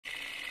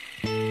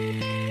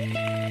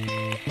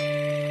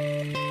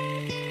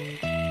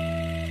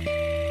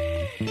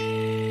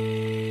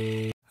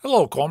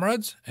Hello,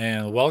 comrades,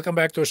 and welcome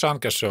back to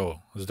Ushanka Show.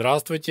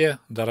 Здравствуйте,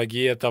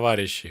 дорогие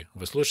товарищи.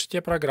 Вы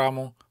слушаете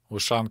программу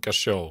Ushanka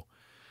Show.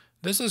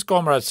 This is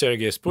Comrade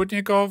Sergey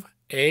Sputnikov,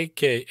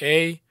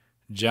 a.k.a.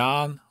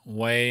 John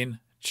Wayne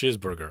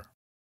Cheeseburger.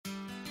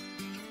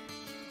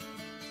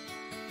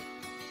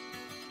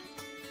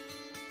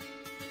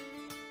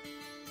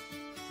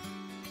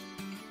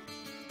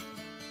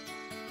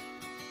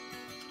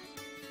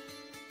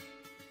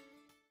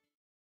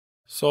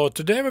 So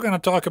today we're going to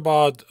talk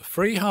about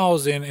free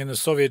housing in the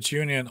Soviet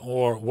Union,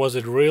 or was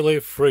it really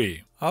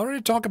free? I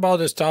already talked about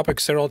this topic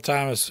several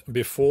times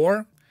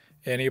before,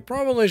 and you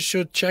probably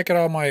should check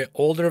out my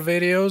older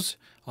videos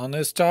on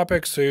this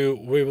topic so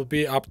we will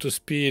be up to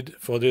speed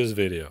for this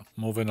video.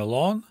 Moving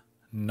along,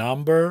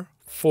 number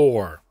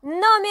 4.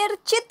 Номер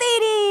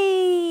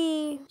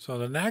 4. So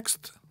the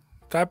next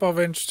type of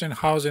interesting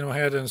housing we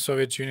had in the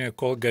Soviet Union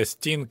called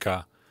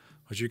гостинка,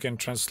 which you can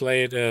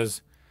translate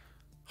as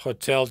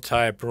hotel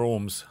type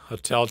rooms,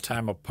 hotel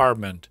type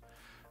apartment.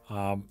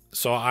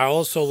 So I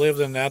also lived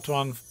in that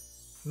one,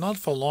 not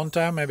for a long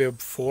time, maybe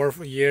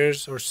 4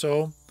 years or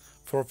so,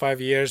 4 or 5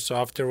 years. So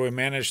after we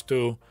managed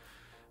to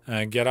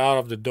get out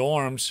of the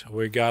dorms,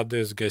 we got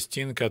this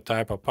гостинка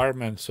type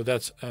apartment. So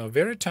that's a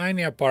very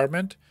tiny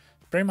apartment,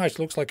 pretty much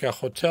looks like a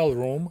hotel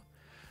room.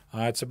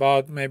 It's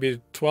about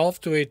maybe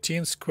 12 to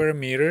 18 square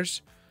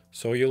meters.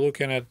 So you're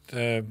looking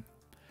at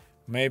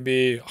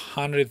maybe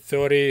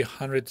 130,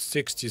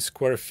 160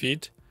 square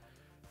feet,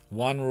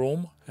 one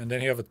room, and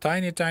then you have a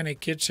tiny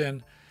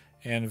kitchen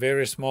and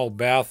very small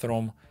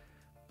bathroom.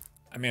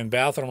 I mean,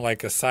 bathroom like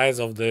the size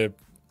of the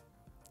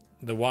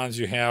ones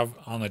you have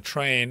on a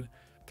train,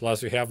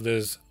 plus you have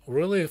this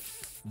really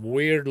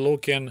weird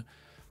looking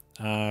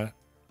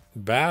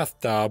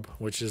bathtub,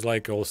 which is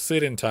like a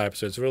sitting type,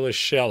 so it's really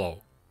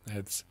shallow.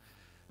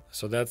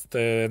 So that's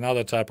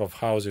another type of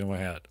housing we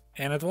had.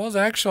 And it was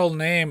actual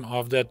name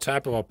of that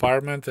type of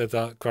apartment. It's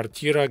a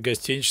квартира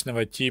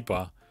гостиничного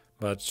типа,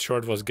 but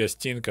short was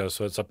гостинка.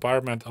 So it's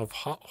apartment of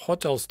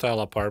hotel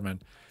style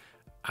apartment.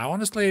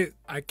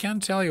 I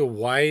can't tell you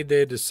why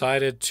they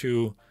decided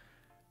to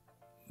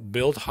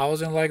build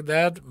housing like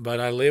that, but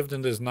I lived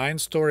in this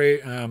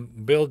 9-story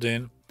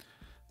building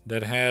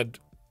that had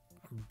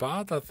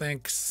about, I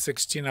think,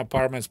 16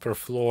 apartments per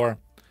floor.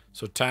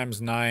 So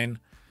times 9.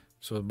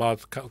 So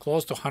about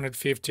close to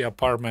 150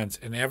 apartments,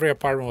 and every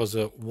apartment was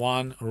a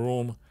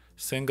one-room,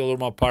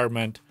 single-room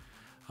apartment.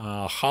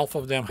 Half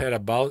of them had a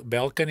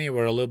balcony,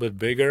 were a little bit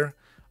bigger.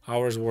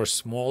 Ours were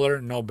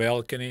smaller, no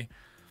balcony.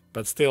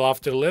 But still,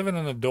 after living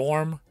in a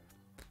dorm,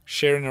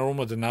 sharing a room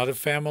with another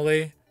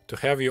family, to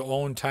have your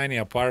own tiny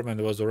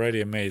apartment was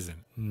already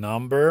amazing.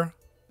 Number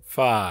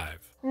 5.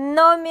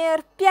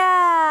 Номер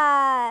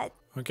 5.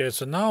 Okay,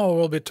 so now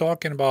we'll be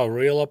talking about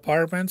real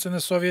apartments in the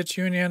Soviet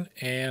Union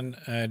and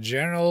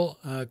general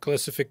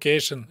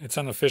classification. It's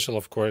unofficial,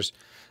 of course,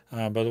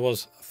 but it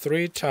was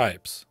 3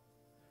 types.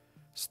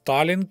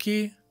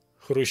 Stalinki,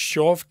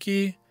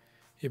 Khrushchevki,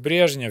 and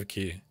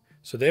Brezhnevki.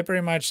 So they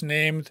pretty much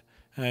named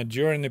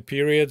during the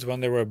periods when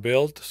they were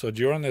built. So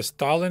during the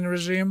Stalin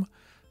regime,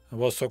 it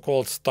was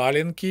so-called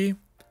Stalinki.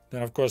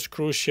 Then, of course,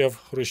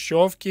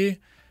 Khrushchevki,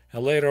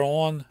 and later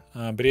on,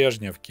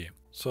 Brezhnevki.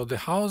 So the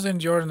housing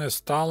during the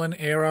Stalin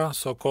era,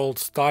 so-called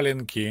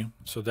Stalinki,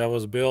 so that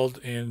was built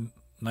in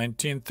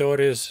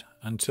 1930s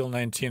until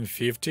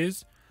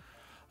 1950s.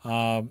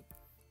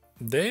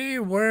 They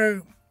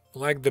were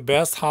like the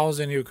best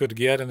housing you could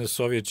get in the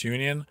Soviet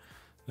Union.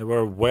 They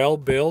were well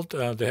built.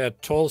 They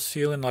had tall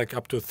ceiling, like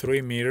up to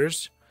 3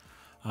 meters.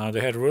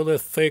 They had really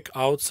thick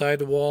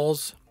outside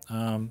walls.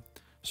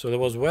 So there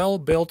was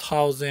well-built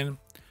housing.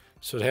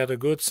 So they had a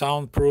good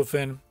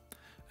soundproofing.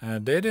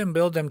 They didn't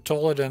build them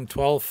taller than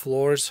 12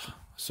 floors,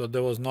 so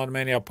there was not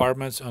many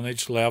apartments on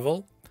each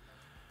level.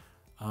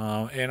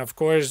 And of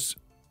course,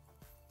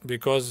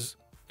 because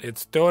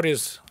it's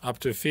 30s up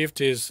to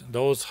 50s,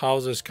 those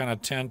houses kind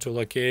of tend to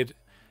locate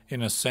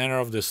in the center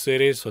of the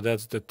city, so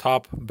that's the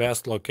top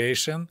best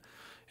location.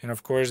 And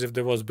of course, if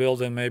there was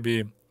built in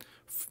maybe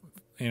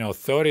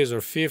 30s or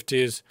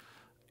 50s,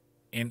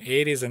 in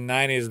 80s and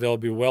 90s, there'll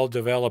be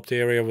well-developed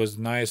area with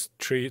nice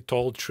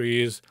tall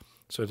trees,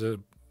 so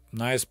the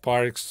nice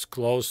parks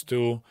close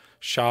to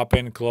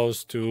shopping,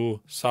 close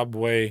to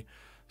subway.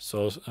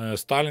 So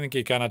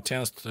Stalinki kind of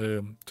tends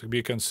to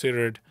be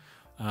considered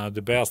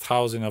the best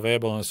housing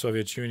available in the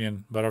Soviet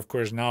Union. But of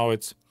course now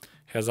it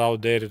has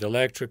outdated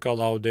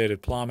electrical,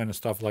 outdated plumbing and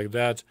stuff like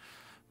that.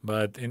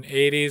 But in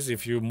 80s,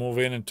 if you move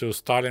into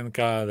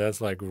Stalinka,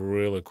 that's like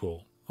really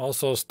cool.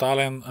 Also,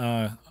 Stalin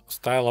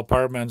style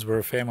apartments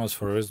were famous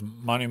for his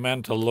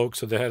monumental look,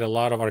 so they had a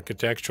lot of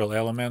architectural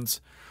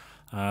elements.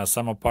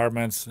 Some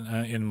apartments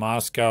in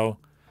Moscow,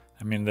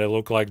 I mean, they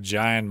look like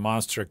giant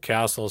monster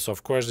castles.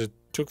 Of course, it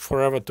took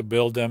forever to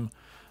build them.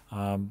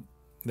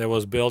 They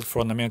was built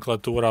for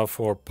nomenclatura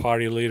for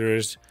party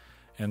leaders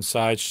and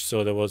such,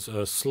 so there was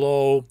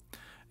slow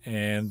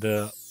and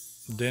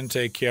didn't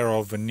take care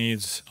of the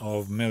needs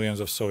of millions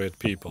of Soviet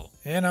people.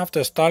 And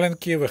after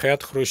Stalinki, we had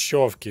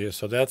Khrushchevki,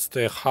 so that's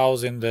the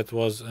housing that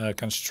was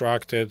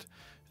constructed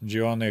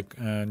during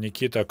the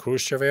Nikita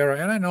Khrushchev era.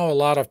 And I know a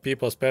lot of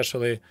people,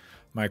 especially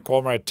my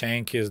comrade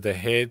Tankis, they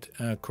hate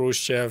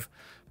Khrushchev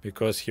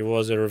because he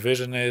was a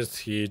revisionist.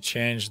 He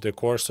changed the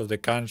course of the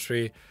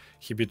country.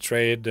 He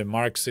betrayed the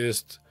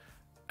Marxist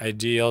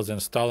ideals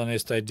and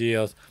Stalinist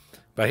ideals.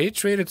 But he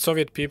treated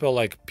Soviet people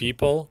like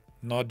people,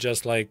 not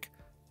just like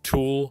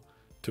tool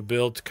to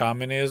build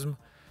communism.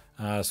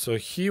 So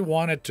he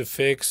wanted to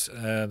fix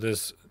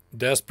this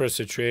desperate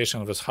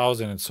situation of his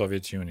housing in the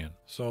Soviet Union.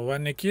 So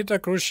when Nikita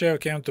Khrushchev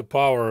came to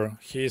power,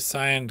 he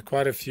signed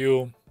quite a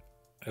few,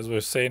 as we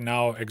say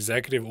now,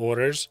 executive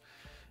orders.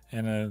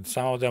 And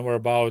some of them were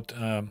about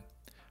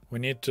we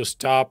need to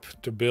stop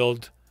to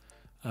build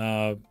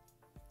a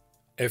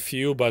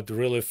few but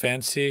really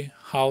fancy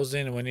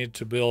housing. We need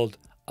to build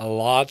a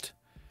lot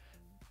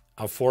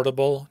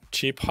affordable,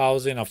 cheap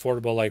housing,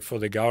 affordable like for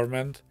the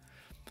government.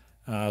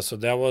 So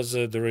that was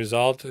the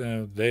result.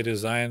 They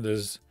designed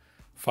this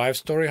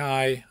 5-story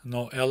high,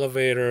 no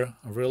elevator,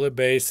 really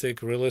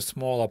basic, really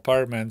small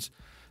apartments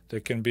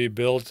that can be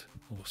built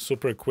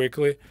super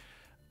quickly.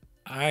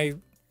 I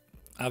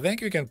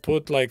think you can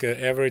put like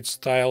an average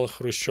style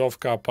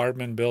Khrushchevka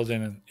apartment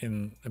building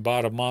in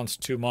about a month,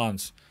 2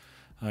 months,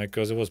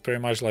 because it was pretty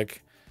much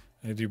like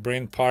you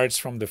bring parts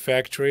from the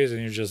factories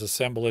and you just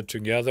assemble it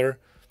together.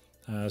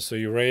 So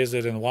you raise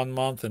it in 1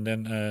 month, and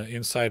then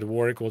inside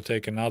work will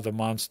take another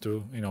month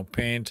to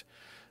paint,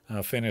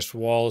 finish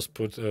walls,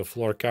 put a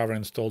floor cover,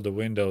 install the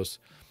windows.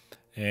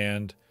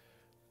 And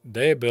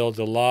they built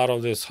a lot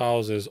of these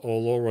houses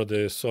all over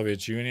the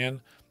Soviet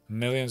Union.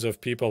 Millions of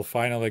people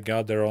finally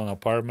got their own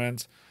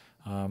apartments.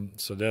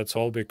 So that's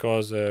all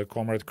because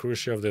Comrade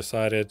Khrushchev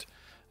decided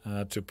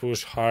to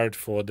push hard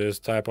for this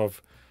type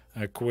of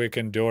quick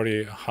and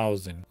dirty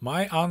housing.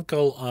 My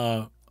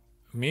uncle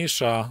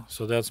Misha,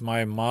 so that's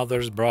my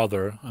mother's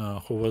brother,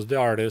 who was the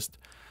artist,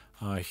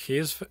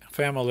 his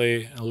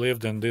family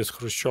lived in this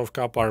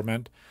Khrushchevka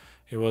apartment.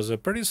 It was a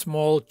pretty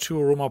small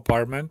 2-room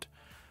apartment,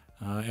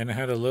 and it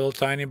had a little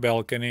tiny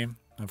balcony,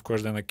 of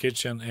course, then a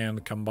kitchen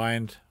and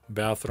combined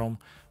bathroom.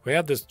 We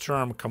had this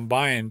term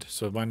combined,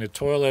 so when the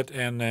toilet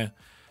and the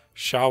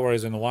shower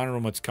is in one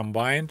room, it's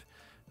combined.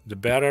 The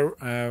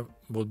better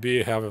would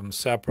be have them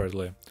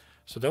separately.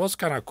 So that was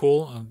kind of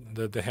cool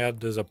that they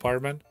had this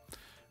apartment.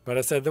 But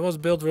I said, it was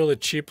built really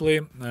cheaply,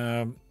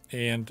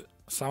 and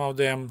some of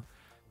them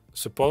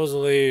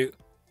supposedly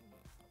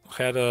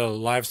had a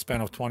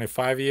lifespan of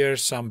 25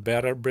 years. Some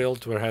better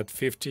built had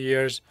 50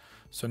 years.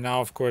 So now,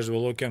 of course, we're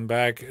looking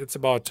back. It's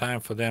about time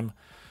for them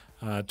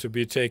to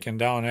be taken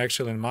down.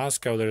 Actually, in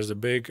Moscow, there's a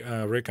big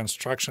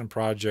reconstruction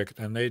project,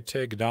 and they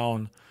take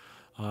down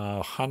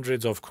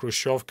hundreds of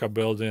Khrushchevka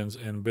buildings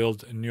and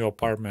build new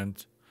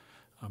apartment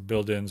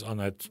buildings on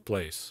that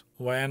place.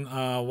 When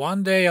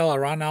one day I'll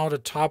run out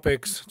of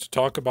topics to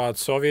talk about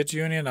Soviet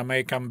Union, I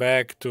may come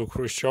back to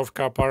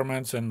Khrushchevka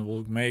apartments and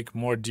we'll make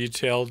more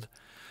detailed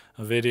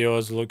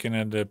videos looking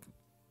at the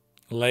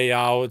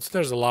layouts.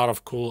 There's a lot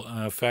of cool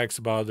facts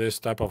about this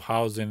type of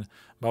housing,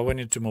 but we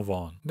need to move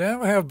on.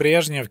 Then we have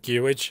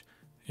Brezhnevki, which,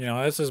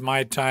 this is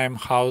my time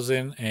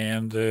housing,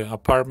 and the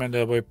apartment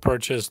that we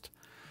purchased,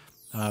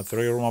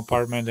 3-room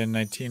apartment in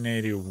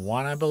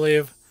 1981, I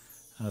believe.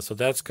 So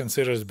that's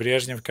considered as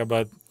Brezhnevka,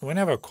 but we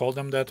never called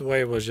them that way.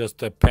 It was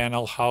just a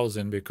panel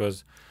housing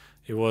because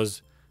it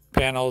was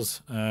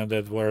panels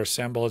that were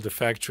assembled at the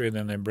factory,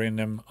 then they bring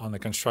them on the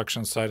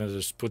construction site and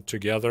just put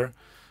together.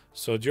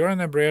 So during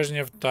the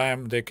Brezhnev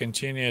time, they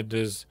continued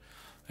this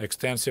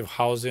extensive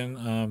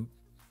housing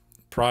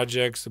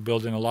projects,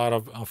 building a lot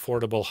of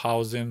affordable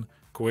housing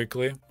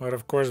quickly. But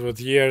of course, with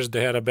years,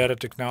 they had a better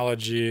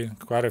technology,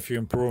 quite a few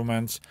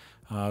improvements.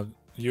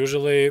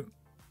 Usually,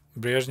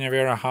 Brezhnev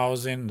era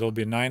housing, there'll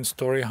be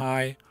 9-story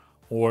high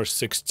or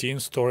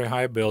 16-story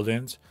high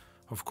buildings.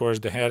 Of course,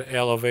 they had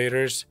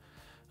elevators.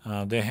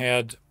 They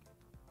had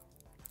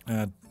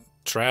a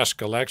trash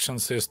collection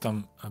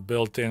system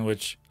built in,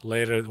 which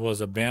later was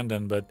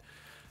abandoned. But,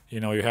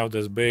 you have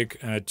this big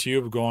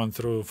tube going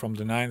through from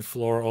the 9th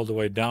floor all the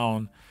way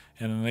down.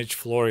 And on each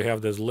floor, you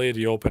have this lid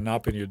you open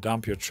up and you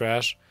dump your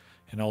trash.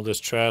 And all this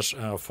trash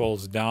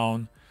falls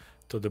down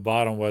to the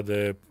bottom where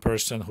the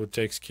person who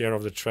takes care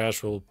of the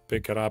trash will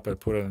pick it up and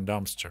put it in a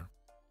dumpster.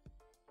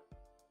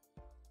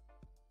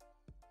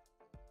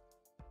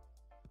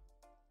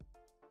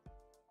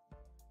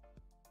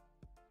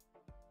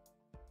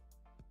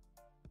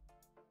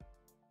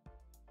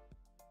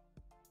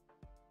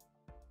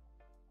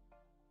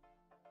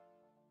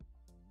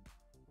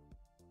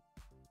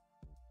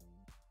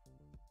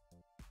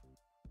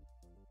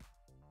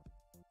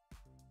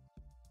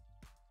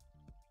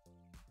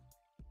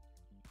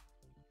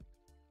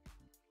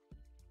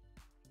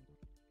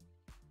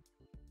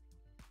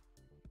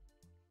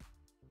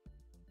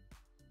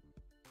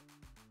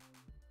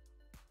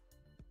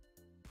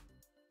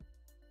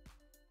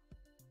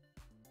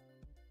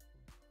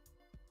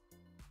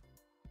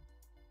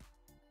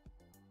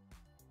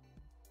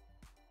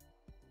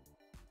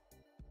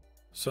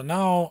 So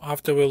now,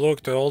 after we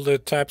looked at all the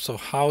types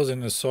of housing in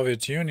the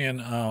Soviet Union,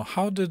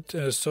 how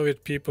did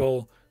Soviet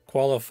people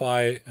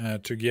qualify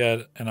to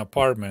get an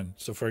apartment.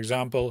 So for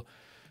example,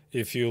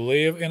 if you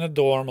live in a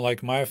dorm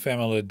like my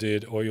family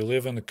did, or you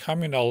live in a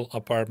communal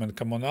apartment,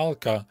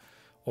 kommunalka,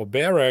 or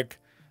barrack,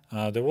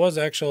 there was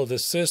actually the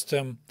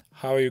system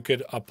how you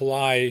could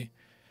apply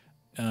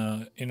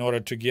in order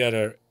to get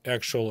an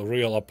actual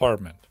real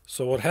apartment.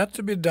 So what had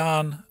to be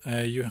done,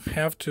 you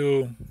have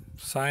to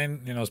sign,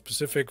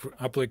 specific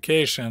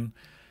application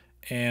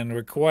and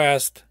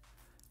request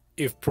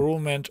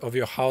improvement of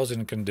your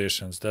housing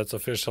conditions. That's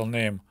official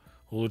name.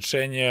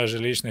 Улучшение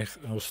жилищных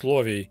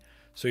условий.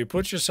 So you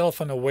put yourself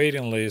on a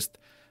waiting list,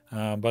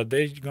 but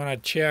they're gonna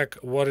check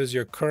what is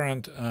your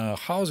current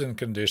housing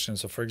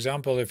conditions. So for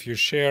example, if you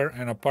share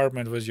an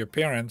apartment with your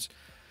parents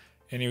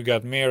and you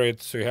got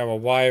married, so you have a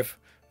wife,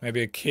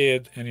 maybe a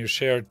kid, and you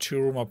share a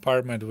 2-room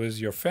apartment with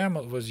your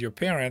family, with your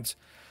parents,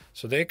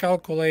 so they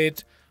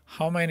calculate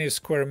how many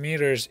square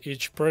meters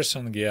each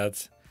person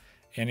gets.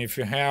 And if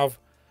you have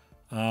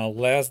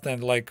less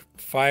than like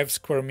 5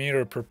 square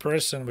meter per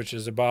person, which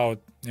is about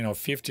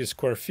 50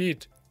 square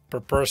feet per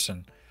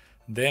person,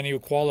 then you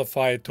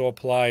qualify to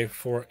apply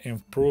for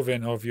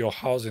improving of your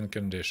housing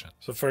condition.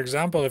 So for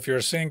example, if you're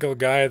a single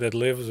guy that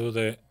lives with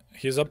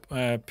his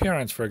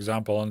parents, for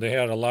example, and they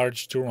had a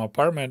large 2-room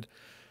apartment,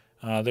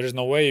 there's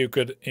no way you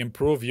could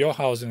improve your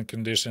housing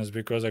conditions,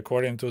 because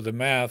according to the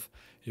math,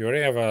 you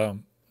already have a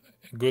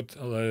good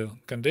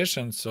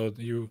conditions, so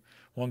you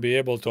won't be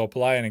able to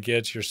apply and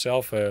get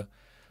yourself a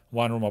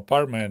 1-room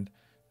apartment.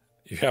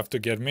 You have to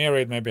get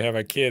married, maybe have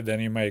a kid, then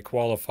you may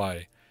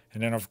qualify.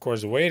 And then of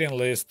course waiting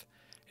list,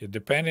 it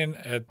depending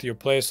at your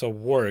place of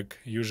work,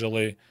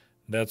 usually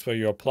that's where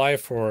you apply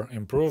for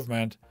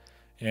improvement.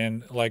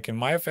 And like in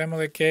my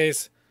family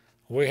case,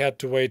 we had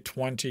to wait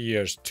 20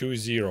 years,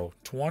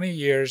 20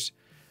 years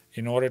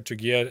in order to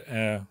get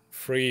a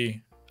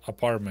free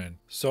apartment.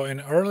 So in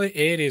early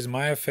 80s,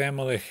 my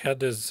family had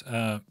this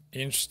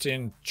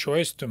interesting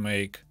choice to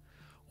make,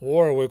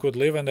 or we could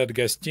live in that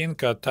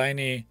gostinka,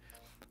 tiny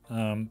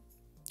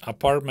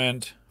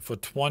apartment for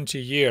 20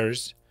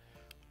 years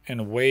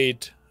and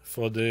wait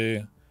for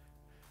the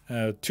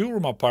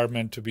 2-room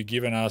apartment to be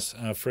given us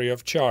free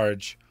of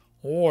charge,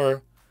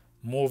 or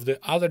move the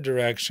other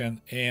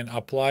direction and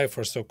apply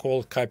for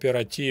so-called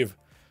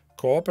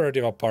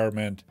cooperative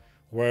apartment,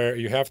 where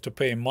you have to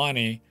pay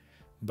money,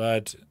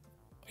 but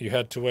you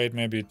had to wait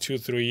maybe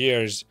 2-3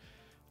 years,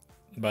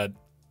 but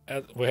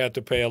we had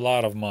to pay a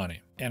lot of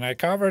money. And I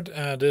covered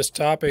this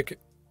topic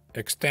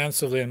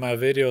extensively in my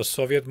video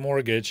Soviet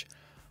Mortgage,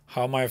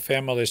 how my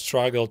family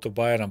struggled to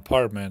buy an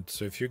apartment.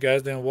 So if you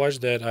guys didn't watch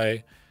that,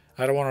 I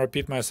don't want to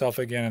repeat myself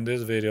again in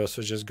this video,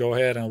 so just go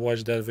ahead and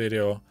watch that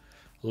video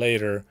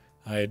later.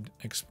 I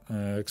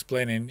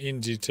explaining in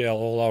detail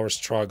all our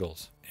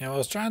struggles. And I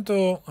was trying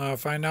to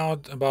find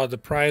out about the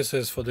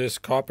prices for these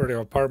cooperative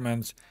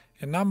apartments,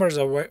 and numbers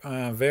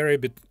are vary,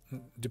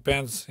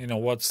 depends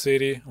what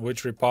city,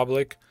 which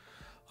republic.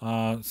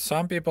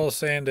 Some people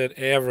saying that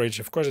average,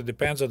 of course it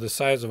depends on the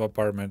size of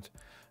apartment.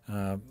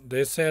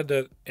 They said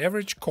that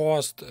average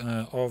cost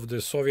of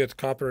the Soviet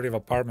cooperative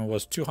apartment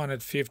was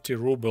 250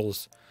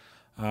 rubles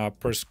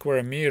per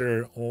square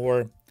meter,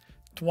 or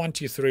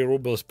 23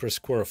 rubles per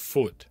square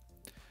foot.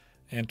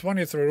 And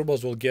 23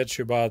 rubles will get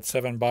you about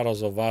 7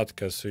 bottles of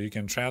vodka. So you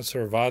can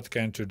transfer vodka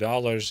into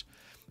dollars,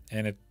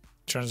 and it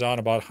turns out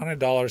about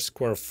 $100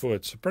 square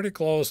foot. So pretty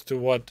close to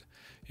what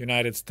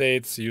United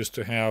States used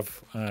to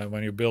have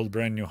when you build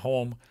brand new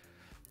home.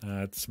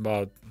 It's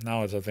about,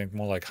 now it's I think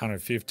more like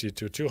 150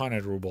 to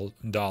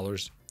 200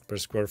 dollars per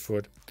square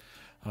foot.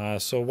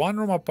 So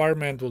 1-room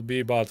apartment will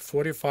be about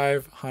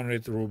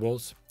 4,500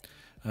 rubles.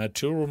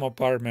 2-room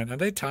apartment, and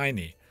they're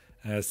tiny,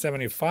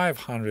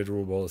 7,500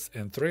 rubles,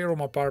 and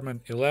 3-room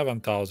apartment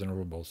 11,000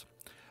 rubles.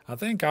 I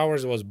think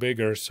ours was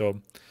bigger,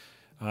 so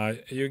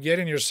you're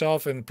getting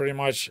yourself in pretty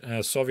much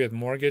a Soviet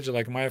mortgage.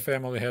 Like my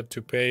family had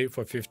to pay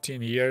for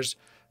 15 years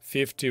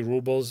 50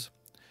 rubles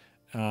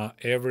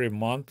every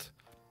month.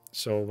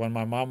 So when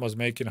my mom was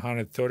making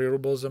 130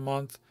 rubles a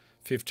month,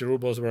 50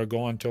 rubles were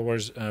going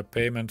towards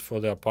payment for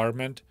the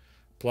apartment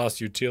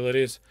plus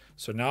utilities.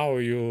 So now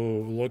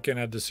you're looking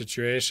at the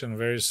situation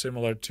very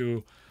similar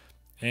to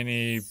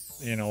any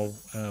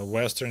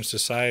Western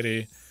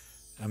society,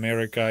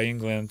 America,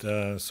 England.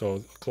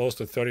 So close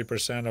to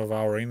 30% of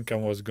our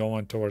income was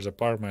going towards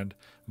apartment,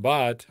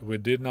 but we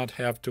did not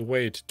have to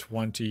wait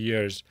 20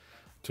 years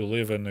to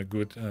live in a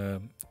good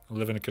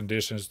living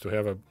conditions, to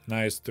have a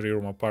nice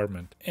 3-room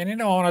apartment.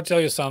 And I want to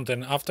tell you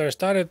something. After I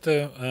started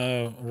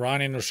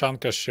running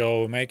Ushanka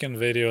Show, making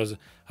videos,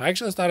 I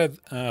actually started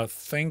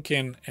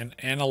thinking and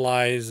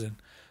analyzing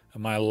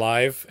my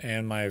life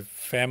and my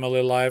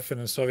family life in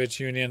the Soviet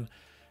Union.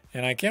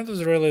 And I came to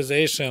the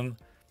realization,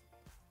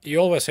 you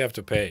always have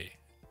to pay.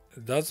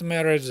 It doesn't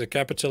matter if it's a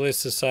capitalist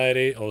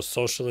society or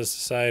socialist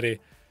society,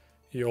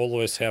 you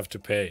always have to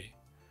pay.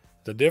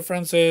 The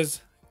difference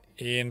is,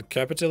 in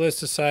capitalist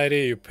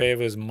society, you pay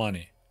with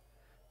money.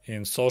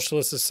 In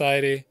socialist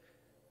society,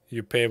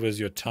 you pay with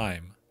your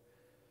time.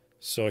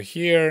 So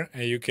here,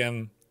 you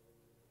can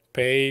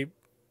pay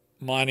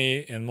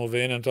money and move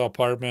into an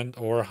apartment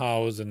or a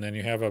house, and then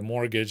you have a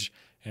mortgage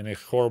and a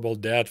horrible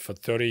debt for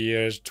 30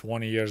 years,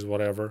 20 years,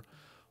 whatever.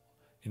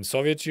 In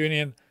Soviet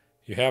Union,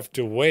 you have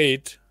to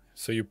wait,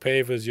 so you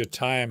pay with your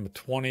time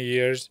 20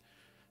 years,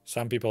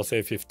 some people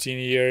say 15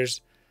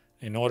 years,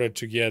 in order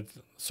to get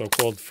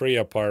so-called free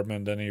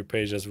apartment, then you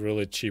pay just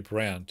really cheap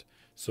rent.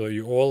 So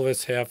you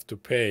always have to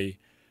pay,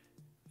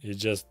 you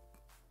just,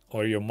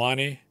 or your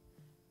money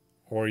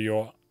or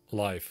your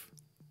life.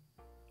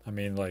 I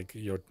mean, like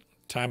your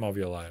time of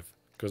your life,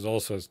 because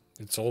also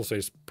it's also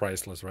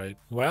priceless, right?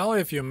 Well,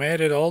 if you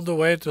made it all the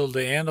way till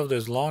the end of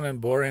this long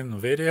and boring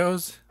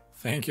videos,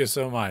 thank you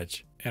so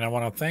much. And I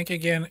want to thank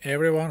again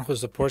everyone who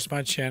supports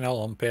my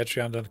channel on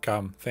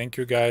patreon.com. Thank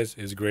you guys,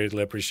 it's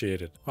greatly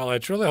appreciated. Well, I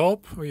truly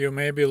hope you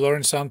maybe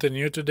learned something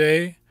new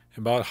today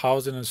about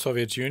housing in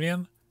Soviet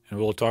Union, and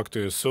we'll talk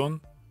to you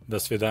soon. До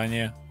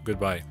свидания,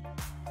 goodbye.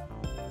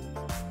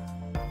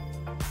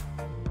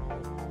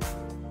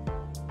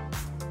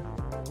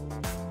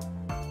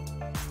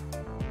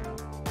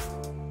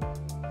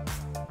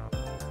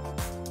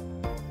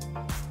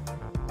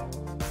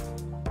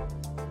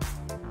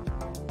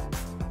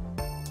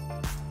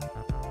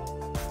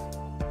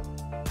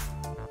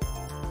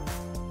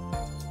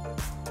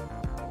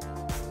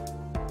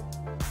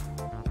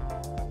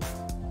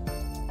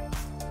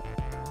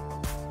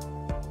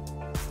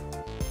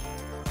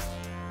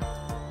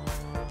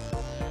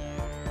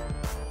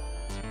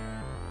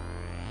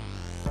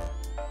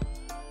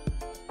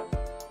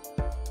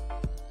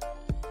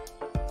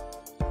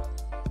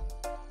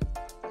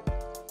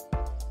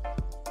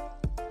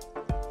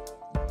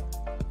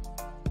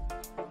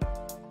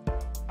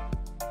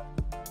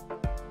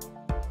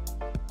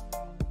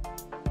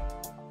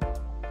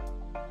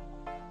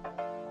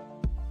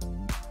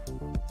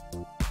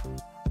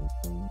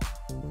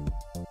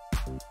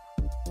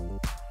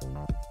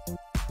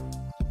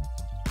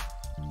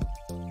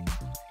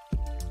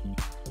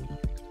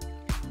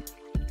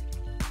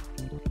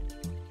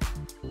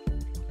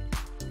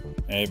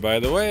 Hey, by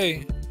the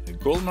way, the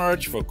cool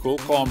merch for cool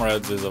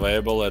comrades is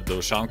available at the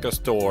Ushanka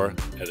store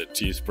at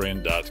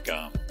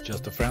teespring.com.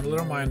 Just a friendly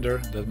reminder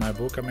that my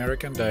book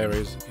American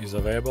Diaries is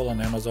available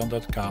on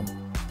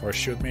amazon.com, or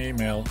shoot me an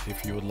email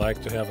if you would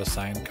like to have a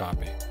signed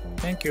copy.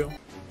 Thank you!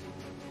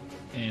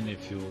 And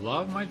if you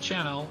love my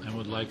channel and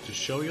would like to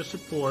show your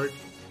support,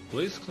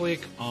 please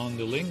click on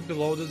the link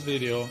below this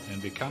video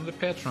and become the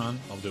patron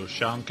of the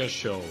Ushanka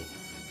Show.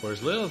 For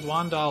as little as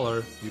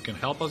 $1, you can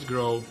help us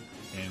grow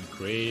and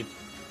create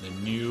the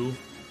new,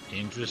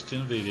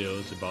 interesting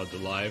videos about the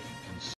life